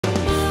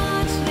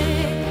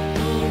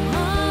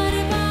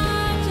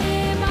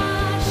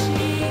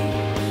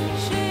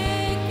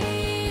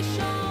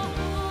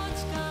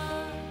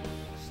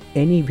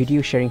Any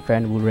video sharing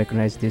fan will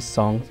recognize this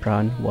song.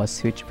 Pran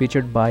was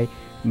featured by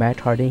Matt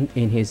Harding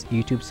in his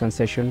YouTube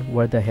sensation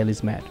Where the Hell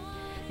is Matt.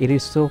 It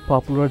is so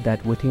popular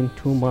that within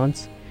 2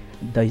 months,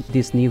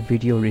 this new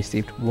video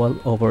received well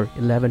over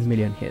 11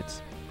 million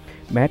hits.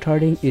 Matt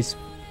Harding is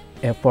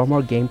a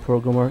former game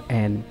programmer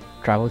and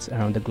travels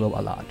around the globe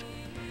a lot.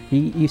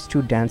 He used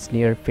to dance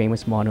near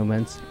famous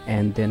monuments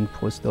and then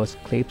post those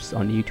clips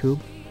on YouTube.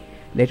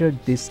 Later,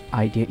 this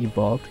idea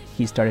evolved.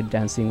 He started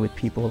dancing with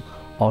people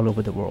all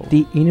over the world.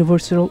 The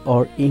universal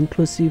or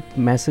inclusive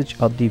message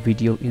of the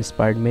video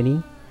inspired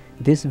many.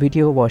 This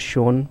video was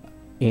shown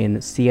in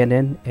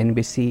CNN,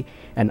 NBC,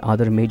 and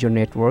other major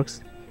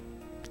networks.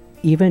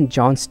 Even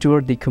Jon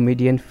Stewart, the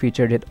comedian,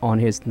 featured it on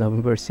his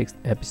November 6th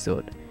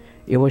episode.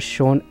 It was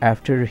shown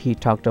after he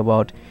talked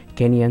about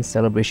Kenyan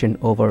celebration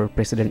over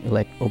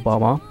President-elect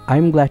Obama.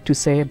 I'm glad to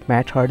say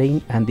Matt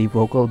Harding and the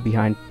vocal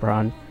behind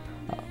Pran,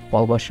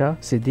 Palbasha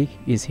Siddique,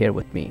 is here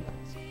with me.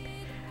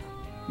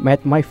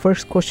 Matt, my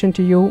first question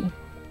to you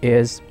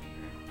is,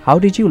 how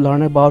did you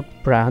learn about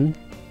Pran?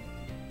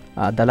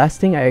 The last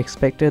thing I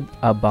expected,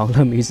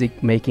 Bangla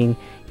music making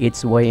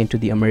its way into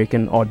the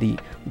American or the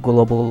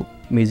global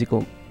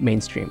musical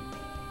mainstream.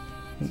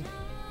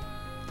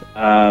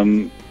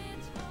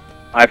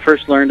 I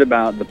first learned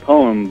about the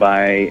poem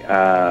by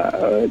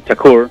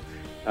Thakur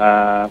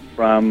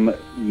from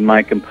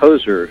my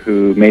composer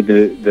who made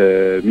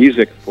the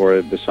music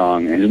for the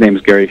song. His name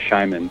is Gary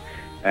Scheiman,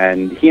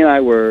 and he and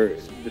I were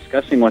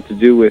discussing what to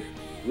do with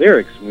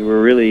lyrics. We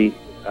were really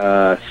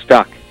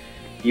stuck,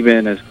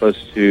 even as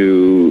close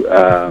to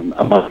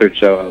a month or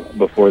so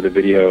before the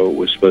video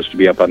was supposed to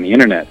be up on the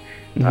internet.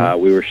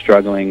 We were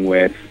struggling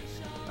with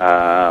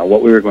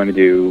what we were going to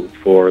do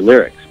for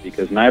lyrics,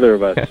 because neither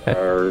of us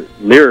are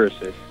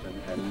lyricists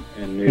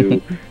and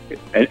knew,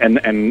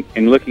 and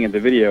in looking at the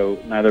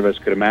video, neither of us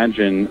could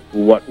imagine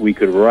what we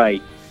could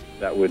write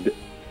that would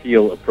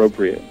feel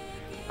appropriate.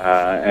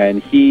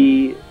 And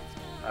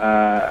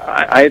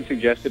I had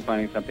suggested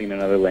finding something in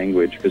another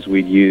language because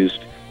we'd used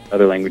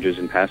other languages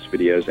in past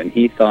videos, and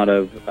he thought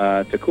of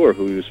Thakur,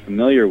 who he was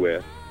familiar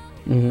with.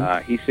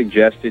 He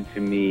suggested to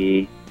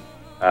me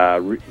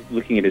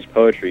looking at his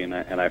poetry, and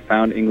I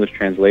found English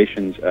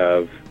translations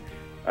of,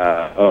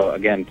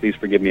 again, please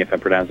forgive me if I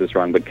pronounce this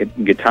wrong, but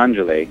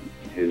Gitanjali,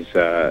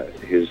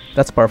 his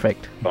That's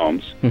perfect.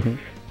 Poems.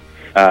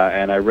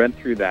 And I read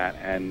through that,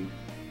 and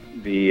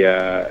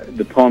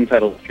the poem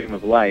titled Stream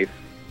of Life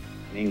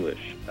in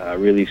English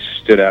really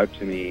stood out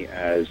to me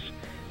as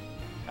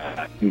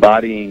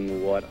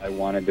embodying what I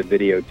wanted the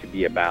video to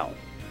be about.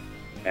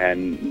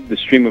 And the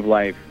Stream of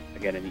Life,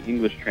 again, in the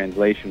English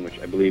translation, which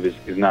I believe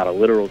is not a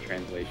literal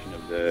translation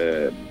of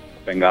the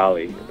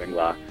Bengali or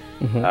Bangla,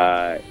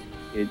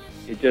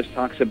 it just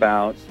talks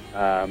about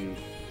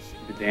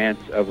the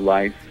dance of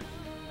life,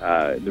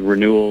 the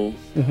renewal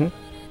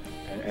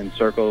and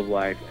circle of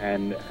life,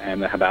 and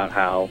about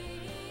how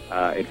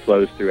it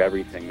flows through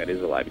everything that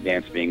is alive.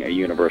 Dance being a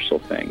universal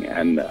thing,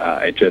 and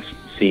it just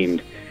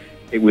seemed,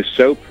 it was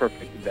so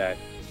perfect that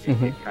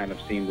it kind of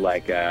seemed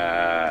like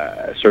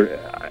a sort of,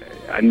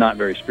 I'm not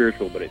very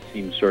spiritual, but it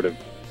seemed sort of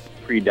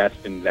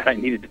predestined that I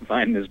needed to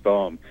find this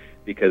poem,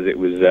 because it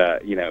was,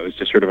 it was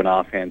just sort of an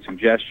offhand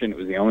suggestion. It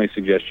was the only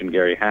suggestion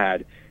Gary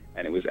had,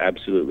 and it was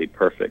absolutely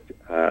perfect.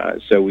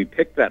 So we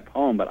picked that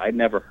poem, but I'd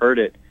never heard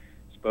it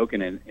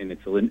spoken in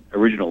its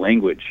original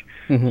language.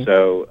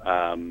 So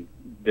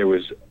there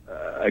was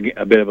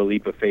a bit of a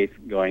leap of faith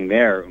going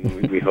there,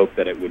 and we hoped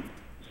that it would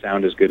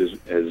sound as good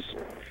as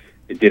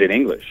it did in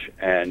English.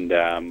 And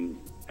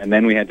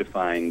then we had to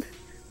find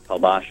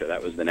Palbasha.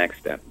 That was the next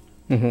step.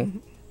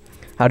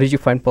 How did you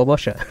find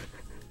Palbasha?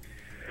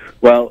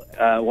 Well,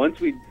 once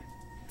we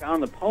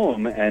found the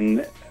poem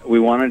and we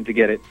wanted to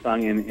get it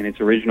sung in its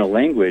original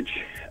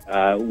language,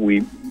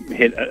 we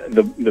hit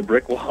the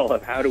brick wall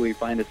of how do we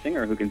find a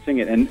singer who can sing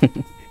it. And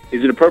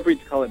is it appropriate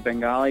to call it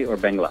Bengali or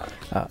Bangla?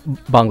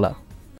 Bangla.